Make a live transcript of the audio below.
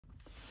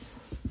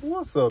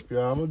What's up,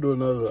 y'all? I'm gonna do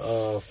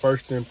another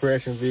first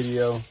impression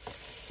video.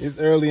 It's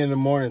early in the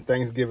morning,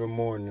 Thanksgiving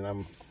morning.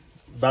 I'm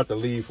about to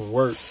leave from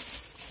work,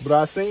 but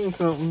I seen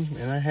something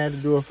and I had to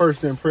do a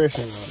first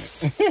impression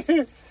on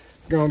it.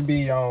 It's gonna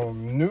be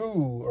on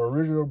new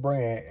original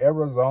brand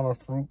Arizona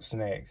fruit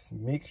snacks,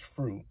 mixed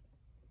fruit.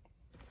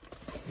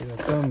 In the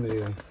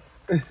thumbnail.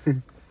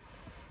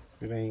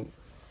 It ain't,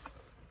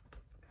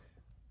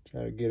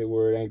 try to get it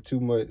where it ain't too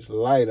much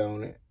light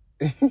on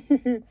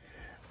it.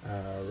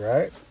 All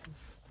right.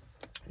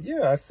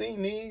 Yeah, I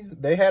seen these.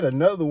 They had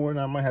another one.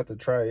 I might have to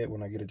try it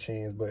when I get a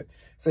chance. But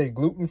say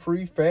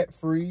gluten-free,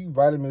 fat-free,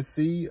 vitamin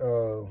C,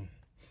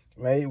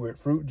 made with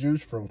fruit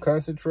juice from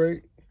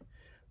concentrate.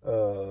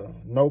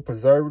 No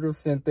preservatives,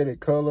 synthetic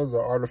colors,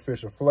 or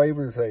artificial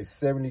flavors. Say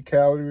 70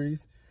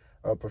 calories.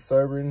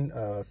 Preserving,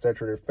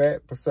 saturated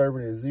fat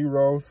preserving is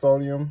 0.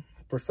 Sodium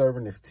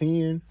preserving is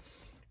 10.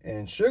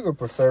 And sugar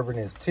preserving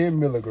is 10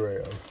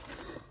 milligrams.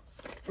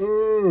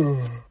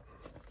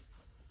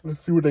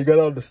 Let's see what they got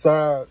on the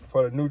side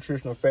for the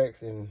nutritional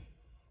facts and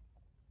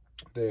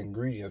the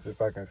ingredients,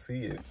 if I can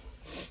see it.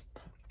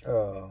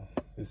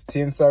 It's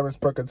 10 servings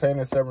per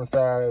container, 7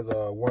 size,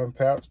 1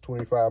 pouch,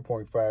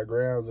 25.5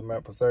 grams.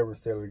 Amount per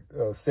serving,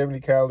 70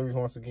 calories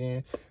once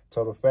again.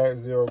 Total fat,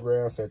 0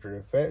 grams.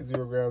 Saturated fat,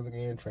 0 grams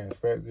again. Trans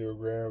fat, 0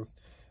 grams.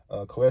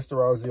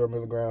 Cholesterol, 0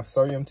 milligrams.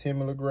 Sodium, 10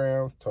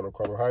 milligrams. Total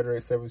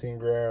carbohydrate, 17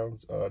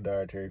 grams.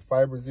 Dietary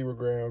fiber, 0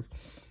 grams.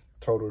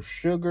 Total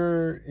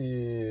sugar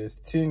is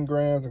 10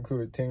 grams,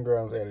 including 10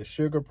 grams added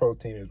sugar.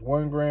 Protein is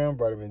 1 gram.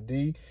 Vitamin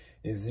D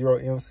is 0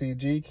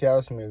 mcg.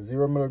 Calcium is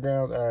 0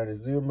 milligrams. Iron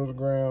is 0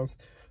 milligrams.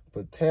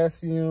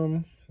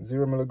 Potassium,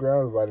 0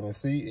 milligrams. Vitamin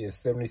C is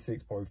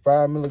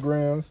 76.5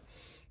 milligrams.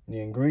 The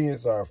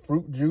ingredients are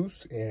fruit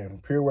juice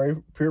and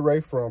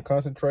puree from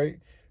concentrate,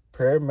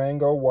 pear,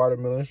 mango,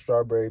 watermelon,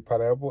 strawberry,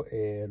 pineapple,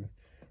 and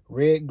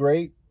red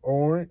grape,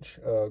 orange,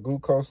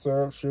 glucose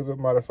syrup, sugar,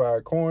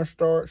 modified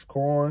cornstarch,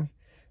 corn,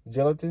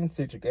 gelatin,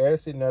 citric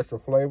acid, natural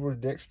flavors,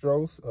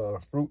 dextrose,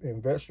 fruit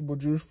and vegetable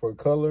juice for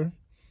color,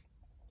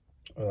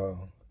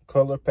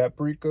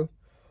 paprika,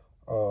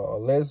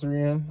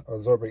 alizarin,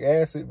 ascorbic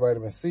acid,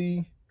 vitamin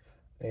C,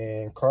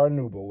 and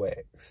carnauba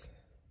wax.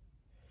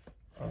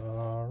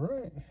 All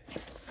right,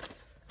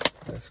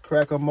 let's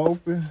crack them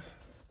open.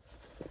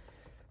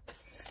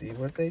 See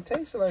what they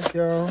taste like,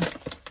 y'all.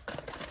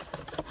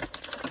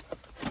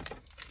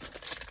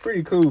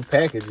 Pretty cool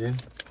packaging.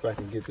 If I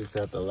can get this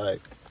out the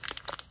light.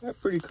 That's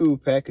pretty cool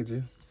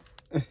packaging.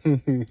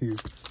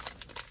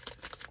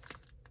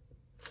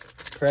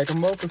 Crack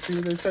them open, see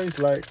what they taste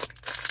like.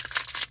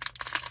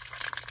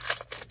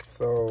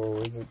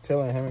 So, is it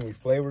telling how many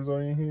flavors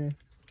are in here?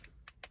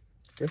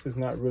 Guess it's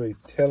not really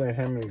telling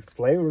how many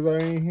flavors are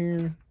in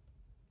here.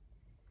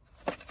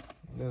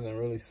 It doesn't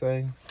really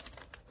say.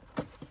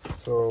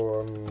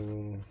 So,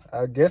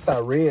 I guess I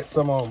read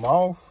some of them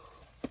off.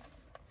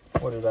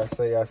 What did I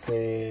say? I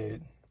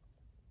said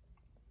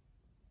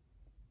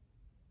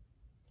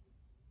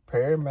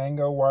pear,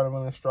 mango,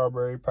 watermelon,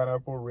 strawberry,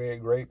 pineapple, red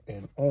grape,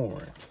 and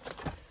orange.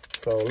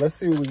 So let's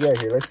see what we got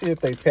here. Let's see if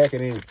they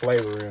packing any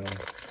flavor in them.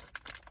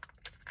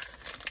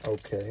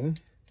 Okay.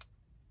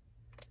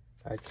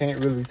 I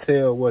can't really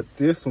tell what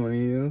this one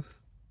is,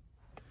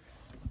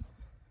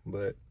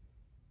 but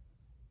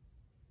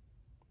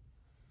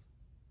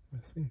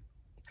let's see.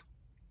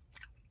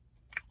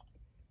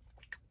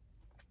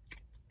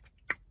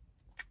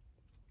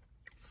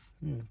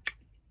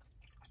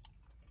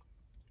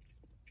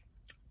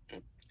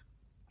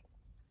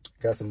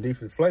 Got some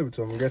decent flavor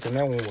to them. I'm guessing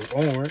that one was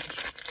orange.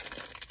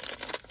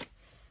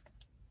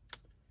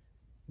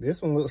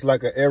 This one looks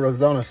like an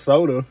Arizona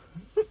soda.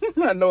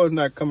 I know it's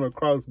not coming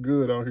across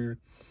good on here.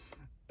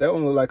 That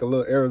one looks like a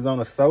little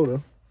Arizona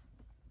soda.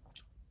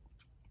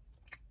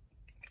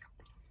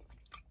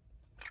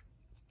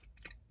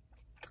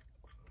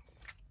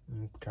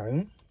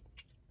 Okay.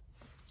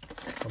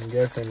 I'm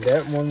guessing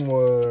that one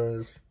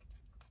was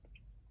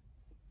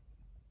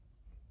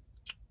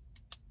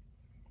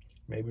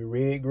maybe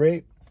red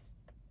grape.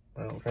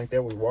 I don't think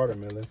that was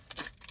watermelon.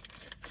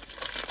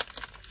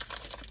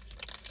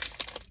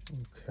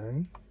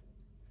 Okay.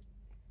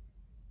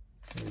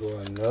 Go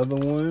another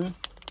one.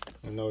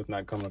 I know it's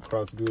not coming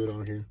across good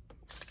on here.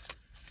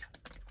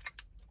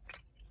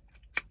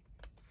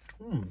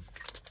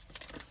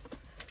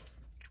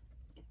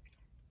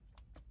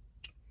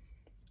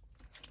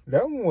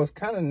 That one was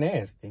kind of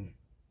nasty.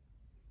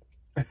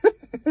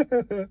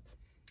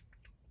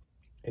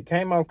 It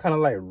came out kind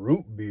of like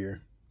root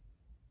beer.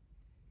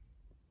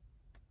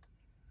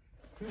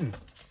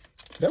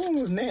 That one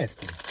was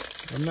nasty.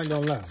 I'm not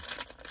gonna lie.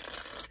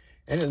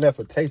 And it left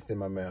a taste in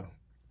my mouth.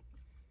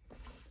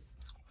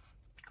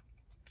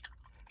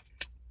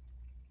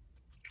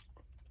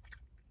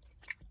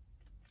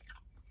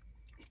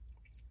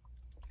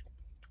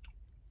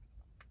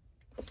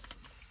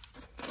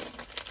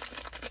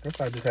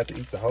 Guess I just have to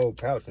eat the whole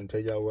pouch and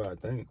tell y'all what I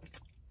think.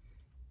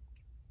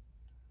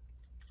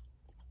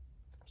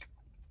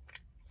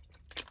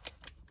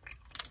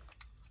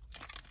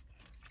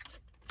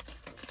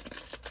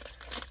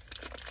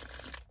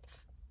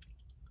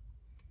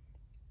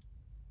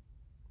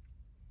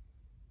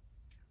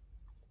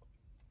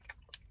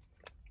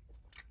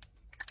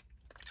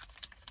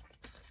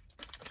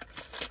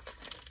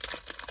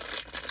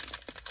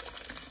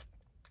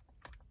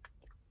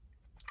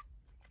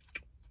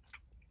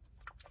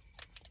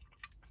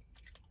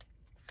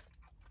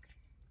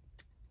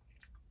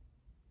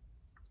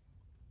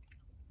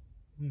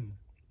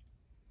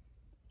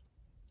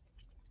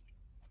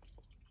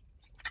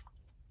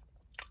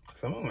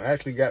 Some of them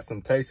actually got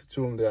some taste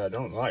to them that I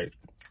don't like.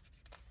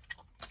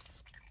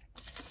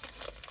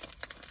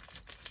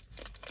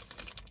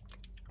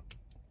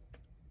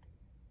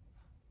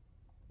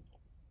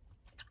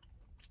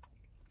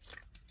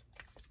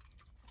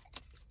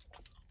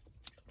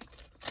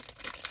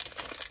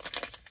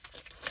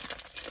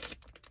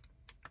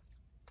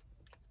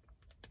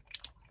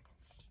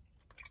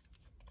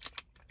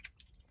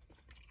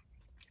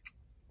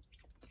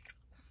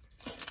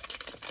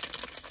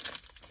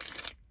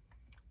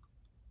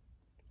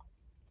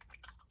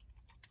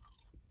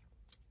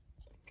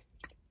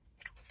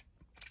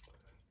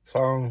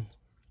 So,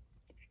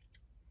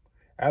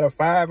 out of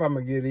 5, I'm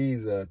going to give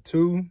these a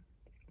 2,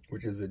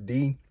 which is a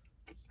D.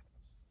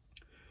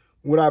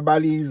 Would I buy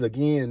these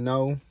again?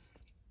 No.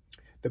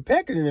 The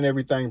packaging and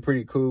everything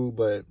pretty cool,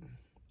 but...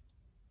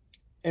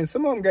 And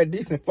some of them got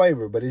decent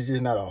flavor, but it's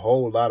just not a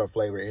whole lot of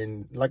flavor.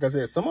 And like I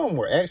said, some of them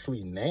were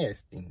actually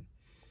nasty.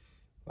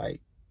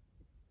 Like,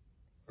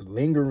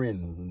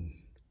 lingering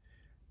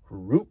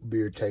root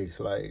beer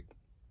taste. Like,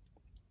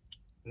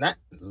 not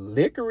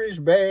licorice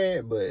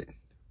bad, but...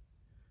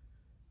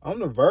 on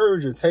the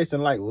verge of tasting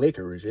like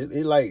licorice.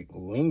 It like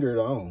lingered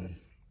on.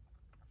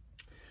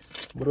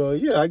 But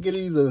yeah, I give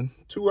these a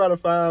 2 out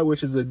of 5,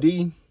 which is a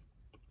D.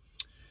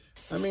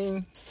 I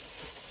mean,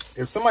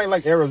 if somebody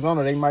like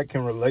Arizona, they might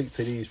can relate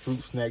to these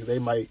fruit snacks. They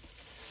might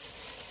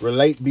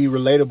be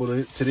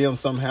relatable to them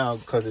somehow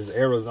because it's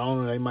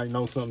Arizona. They might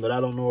know something that I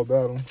don't know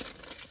about them.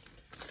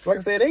 Like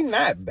I said, they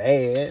not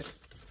bad.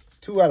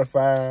 2 out of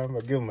 5. I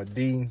give them a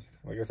D.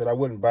 Like I said, I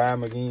wouldn't buy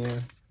them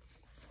again.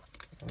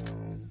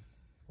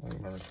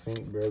 My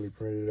receipt barely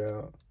printed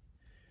out.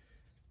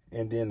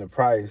 And then the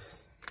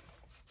price.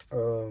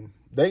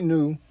 They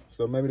knew,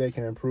 so maybe they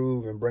can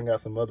improve and bring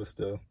out some other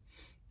stuff.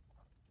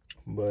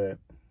 But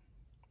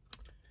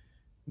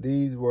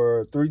these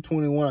were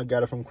 $3.21. I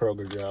got it from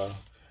Kroger, y'all.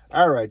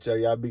 All right, y'all.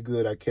 Y'all be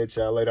good. I'll catch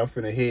y'all later. I'm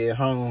finna head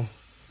home.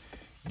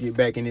 Get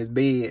back in this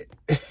bed.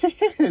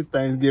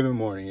 Thanksgiving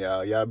morning,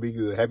 y'all. Y'all be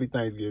good. Happy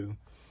Thanksgiving.